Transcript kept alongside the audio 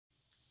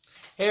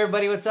Hey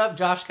everybody, what's up?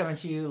 Josh coming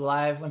to you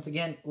live once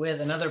again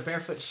with another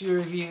barefoot shoe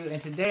review.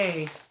 And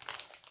today,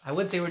 I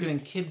would say we're doing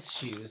kids'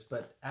 shoes,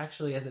 but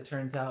actually, as it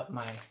turns out,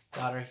 my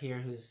daughter here,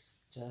 who's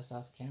just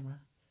off camera,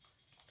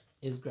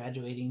 is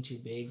graduating to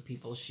big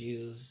people's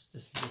shoes.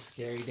 This is a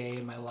scary day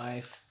in my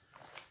life.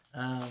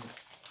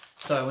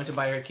 So I went to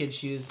buy her kids'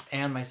 shoes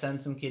and my son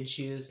some kids'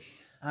 shoes.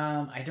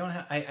 I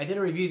did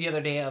a review the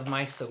other day of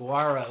my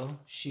Saguaro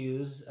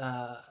shoes.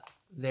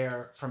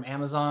 They're from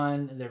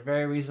Amazon. They're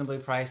very reasonably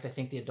priced. I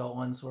think the adult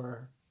ones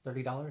were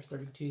 $30,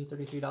 $32,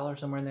 $33,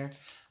 somewhere in there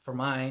for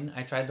mine.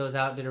 I tried those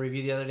out, did a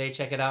review the other day.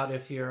 Check it out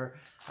if you're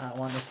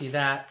wanting to see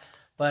that.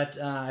 But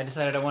I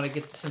decided I want to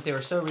get, since they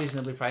were so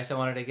reasonably priced, I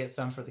wanted to get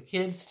some for the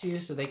kids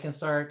too, so they can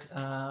start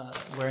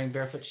wearing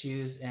barefoot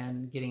shoes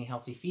and getting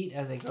healthy feet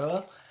as they grow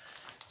up.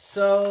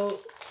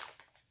 So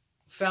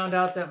found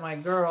out that my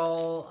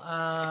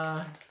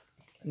girl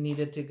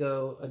needed to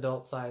go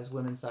adult size,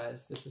 women's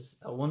size. This is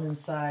a women's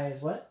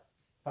size, what?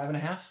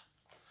 5.5?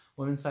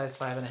 Women's size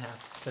 5.5,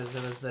 because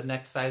it was the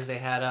next size they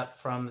had up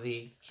from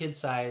the kid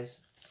size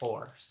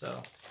 4.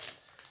 So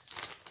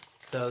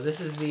this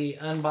is the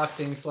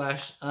unboxing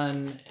slash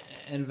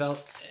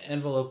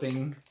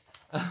enveloping.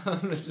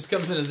 It just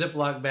comes in a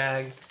Ziploc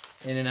bag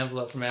in an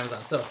envelope from Amazon.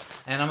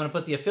 And I'm going to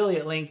put the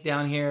affiliate link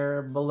down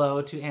here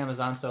below to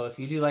Amazon. So if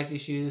you do like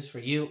these shoes for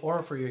you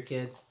or for your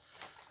kids,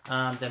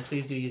 then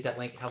please do use that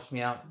link. It helps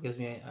me out. It gives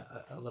me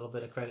a little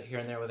bit of credit here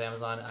and there with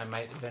Amazon. I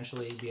might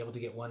eventually be able to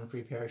get one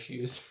free pair of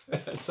shoes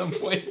at some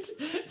point.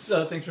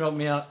 So thanks for helping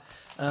me out.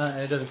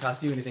 And it doesn't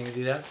cost you anything to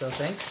do that, so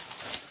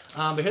thanks.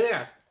 But here they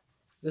are.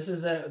 This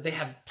is they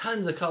have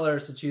tons of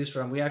colors to choose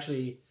from. We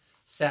actually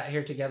sat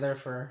here together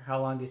for,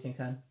 how long do you think,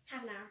 hon?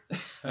 Half an hour.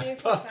 Maybe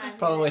 45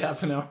 Probably minutes.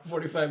 half an hour,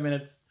 45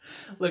 minutes,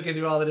 looking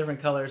through all the different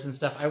colors and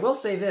stuff. I will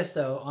say this,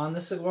 though, on the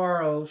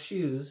Saguaro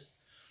shoes,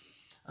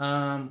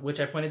 which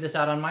I pointed this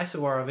out on my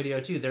Saguaro video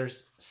too,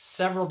 there's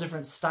several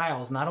different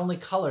styles, not only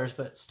colors,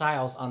 but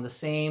styles on the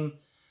same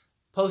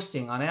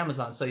posting on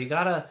Amazon. So you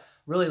gotta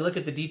really look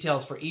at the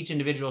details for each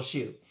individual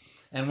shoe.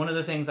 And one of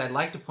the things I'd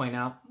like to point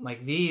out,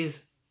 like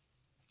these,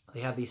 they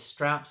have these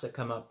straps that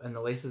come up and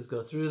the laces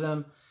go through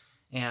them.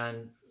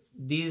 And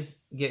these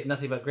get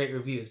nothing but great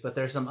reviews, but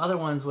there's some other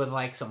ones with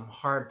like some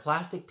hard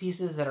plastic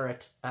pieces that are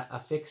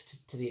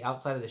affixed to the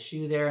outside of the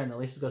shoe there, and the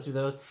laces go through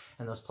those,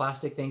 and those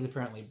plastic things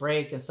apparently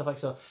break and stuff like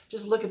so.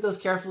 Just look at those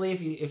carefully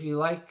if you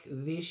like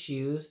these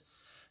shoes.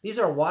 These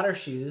are water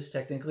shoes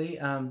technically.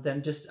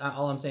 Then just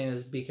all I'm saying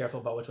is be careful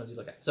about which ones you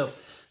look at. So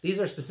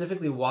these are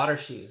specifically water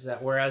shoes,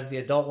 whereas the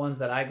adult ones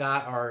that I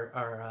got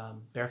are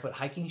barefoot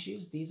hiking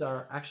shoes. These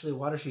are actually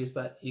water shoes,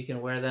 but you can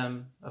wear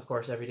them, of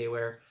course, everyday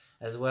wear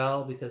as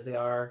well, because they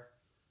are,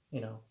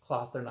 you know,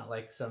 cloth. They're not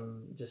like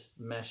some just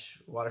mesh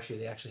water shoe.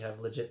 They actually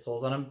have legit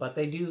soles on them, but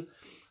they do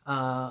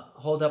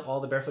hold up all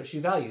the barefoot shoe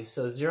values.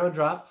 So 0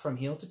 drop from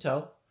heel to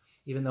toe,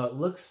 even though it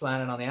looks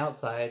slanted on the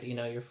outside, you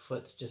know, your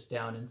foot's just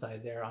down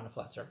inside there on a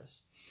flat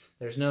surface.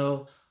 There's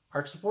no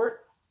arch support,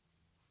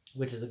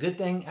 which is a good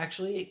thing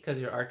actually, because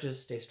your arches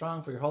stay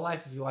strong for your whole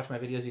life. If you watch my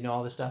videos, you know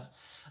all this stuff.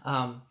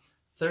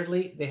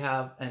 Thirdly, they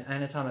have an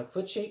anatomic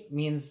foot shape,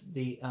 means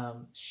the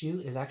shoe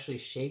is actually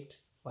shaped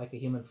like a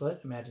human foot.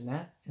 Imagine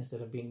that, instead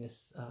of being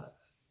this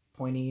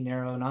pointy,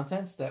 narrow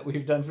nonsense that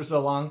we've done for so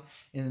long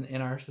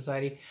in our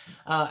society.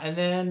 And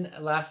then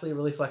lastly,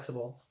 really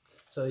flexible.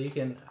 So you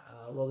can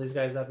roll these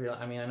guys up.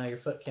 I mean, I know your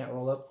foot can't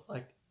roll up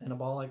like in a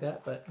ball like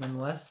that, but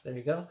nonetheless, there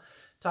you go.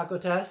 Taco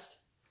test.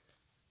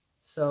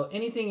 So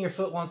anything your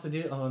foot wants to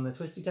do, and the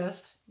twisty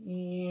test.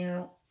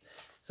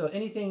 So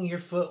anything your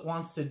foot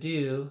wants to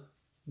do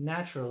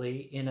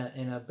naturally in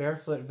a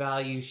barefoot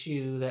value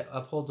shoe that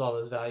upholds all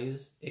those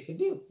values, it can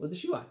do with the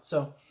shoe on.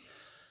 So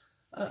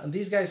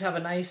these guys have a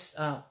nice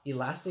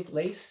elastic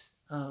lace.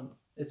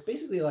 It's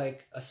basically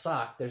like a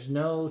sock. There's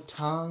no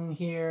tongue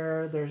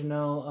here. There's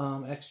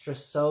no extra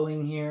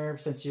sewing here.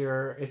 Since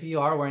if you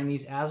are wearing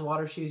these as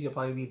water shoes, you'll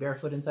probably be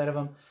barefoot inside of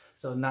them.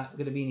 So not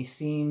going to be any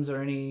seams or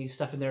any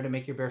stuff in there to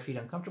make your bare feet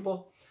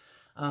uncomfortable.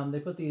 They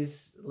put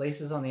these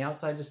laces on the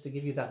outside just to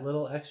give you that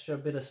little extra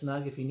bit of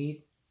snug if you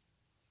need.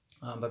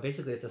 But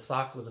basically it's a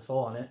sock with a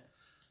sole on it.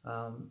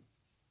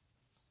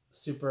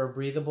 Super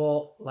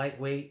breathable,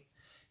 lightweight.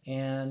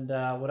 And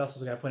what else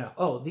was I going to point out?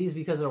 Oh, these,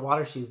 because they're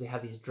water shoes, they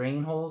have these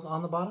drain holes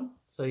on the bottom.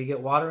 So you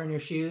get water in your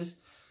shoes.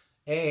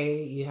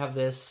 You have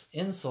this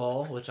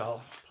insole, which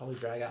I'll probably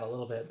drag out a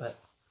little bit, but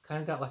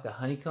kind of got like a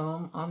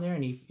honeycomb on there.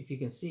 And if you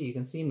can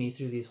see me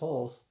through these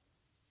holes.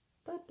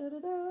 Da, da, da,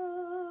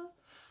 da.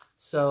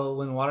 So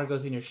when water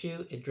goes in your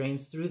shoe, it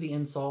drains through the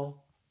insole,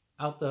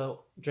 out the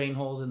drain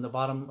holes in the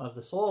bottom of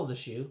the sole of the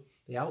shoe,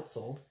 the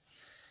outsole,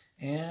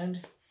 and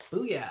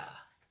booyah,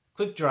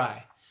 quick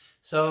dry.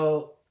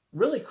 So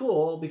really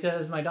cool,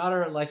 because my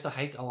daughter likes to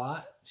hike a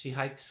lot. She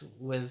hikes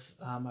with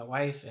my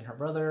wife and her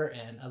brother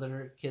and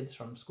other kids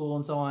from school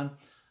and so on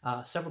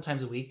several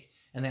times a week,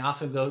 and they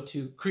often go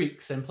to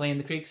creeks and play in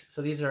the creeks.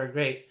 So these are a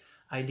great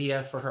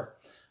idea for her.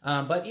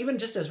 But even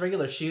just as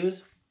regular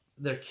shoes,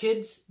 they're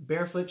kids'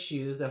 barefoot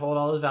shoes that hold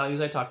all the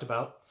values I talked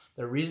about.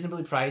 They're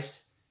reasonably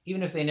priced.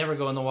 even if they never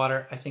go in the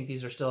water, I think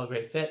these are still a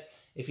great fit.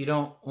 If you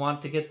don't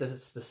want to get the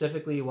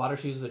specifically water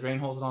shoes with the drain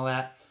holes and all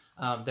that,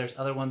 there's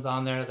other ones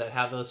on there that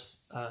have those,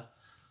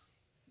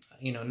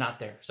 not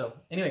there. So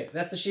anyway,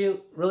 that's the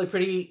shoe. Really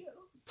pretty,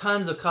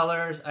 tons of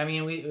colors. I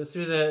mean, we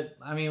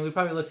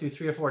probably looked through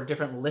 3 or 4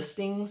 different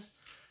listings,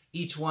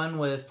 each one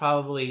with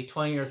probably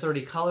 20 or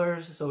 30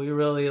 colors. So we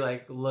really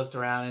looked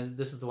around, and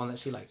this is the one that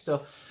she liked.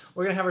 So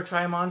we're gonna have her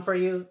try them on for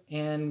you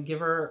and give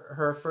you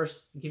her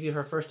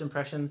first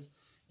impressions,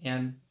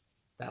 and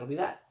that'll be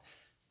that.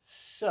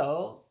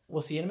 So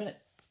we'll see you in a minute.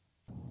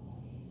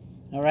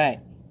 All right,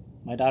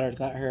 my daughter's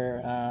got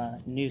her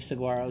new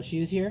Saguaro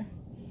shoes here.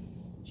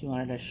 She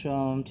wanted to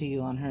show them to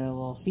you on her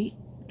little feet.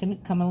 Can you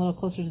come a little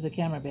closer to the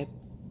camera, babe?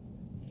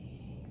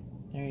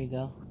 There you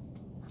go.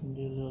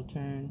 Do a little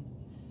turn.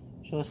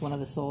 Show us one of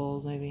the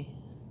soles, maybe.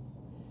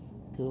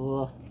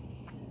 Cool.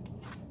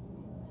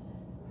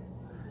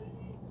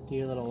 Do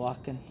your little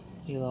walking,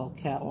 your little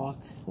catwalk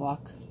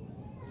walk.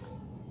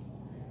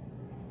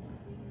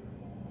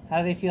 How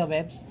do they feel,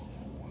 babes?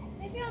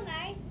 They feel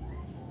nice.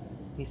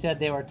 You said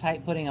they were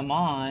tight putting them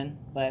on,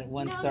 but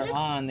once they're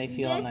on, they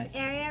feel nice. This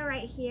area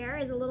right here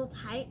is a little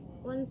tight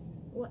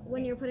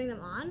when you're putting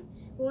them on.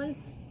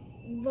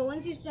 But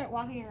once you start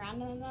walking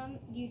around in them,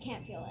 you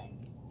can't feel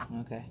it.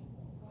 Okay.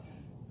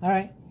 All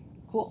right.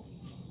 Cool.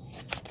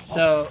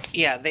 So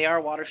yeah, they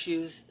are water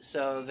shoes,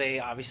 so they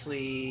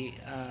obviously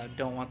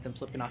don't want them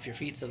slipping off your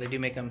feet, so they do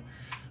make them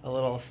a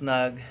little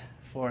snug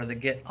for the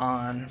get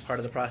on part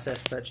of the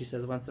process. But she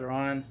says once they're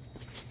on,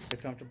 they're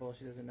comfortable.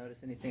 She doesn't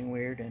notice anything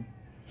weird, and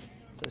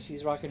so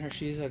she's rocking her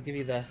shoes. I'll give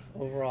you the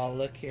overall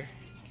look here.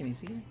 Can you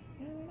see it?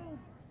 I don't know.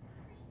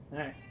 All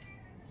right.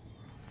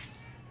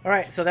 All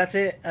right, so that's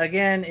it.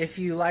 Again, if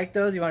you like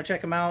those, you want to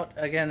check them out.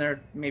 Again, they're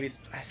maybe,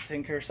 I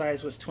think her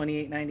size was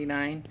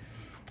 $28.99.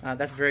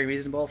 That's very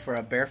reasonable for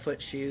a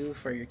barefoot shoe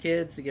for your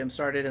kids to get them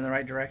started in the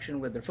right direction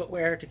with their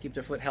footwear to keep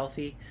their foot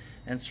healthy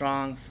and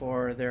strong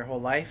for their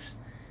whole life.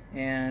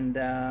 And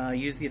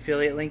use the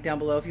affiliate link down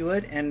below if you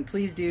would. And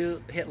please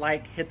do hit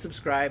like, hit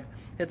subscribe,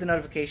 hit the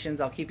notifications.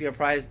 I'll keep you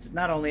apprised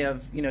not only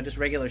of just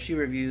regular shoe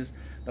reviews,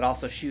 but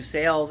also shoe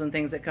sales and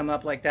things that come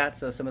up like that.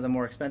 So some of the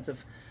more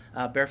expensive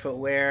barefoot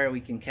wear,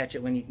 we can catch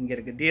it when you can get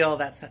a good deal,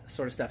 that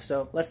sort of stuff.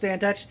 So let's stay in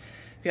touch.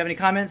 If you have any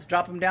comments,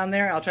 drop them down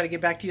there. I'll try to get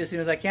back to you as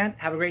soon as I can.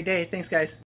 Have a great day. Thanks, guys.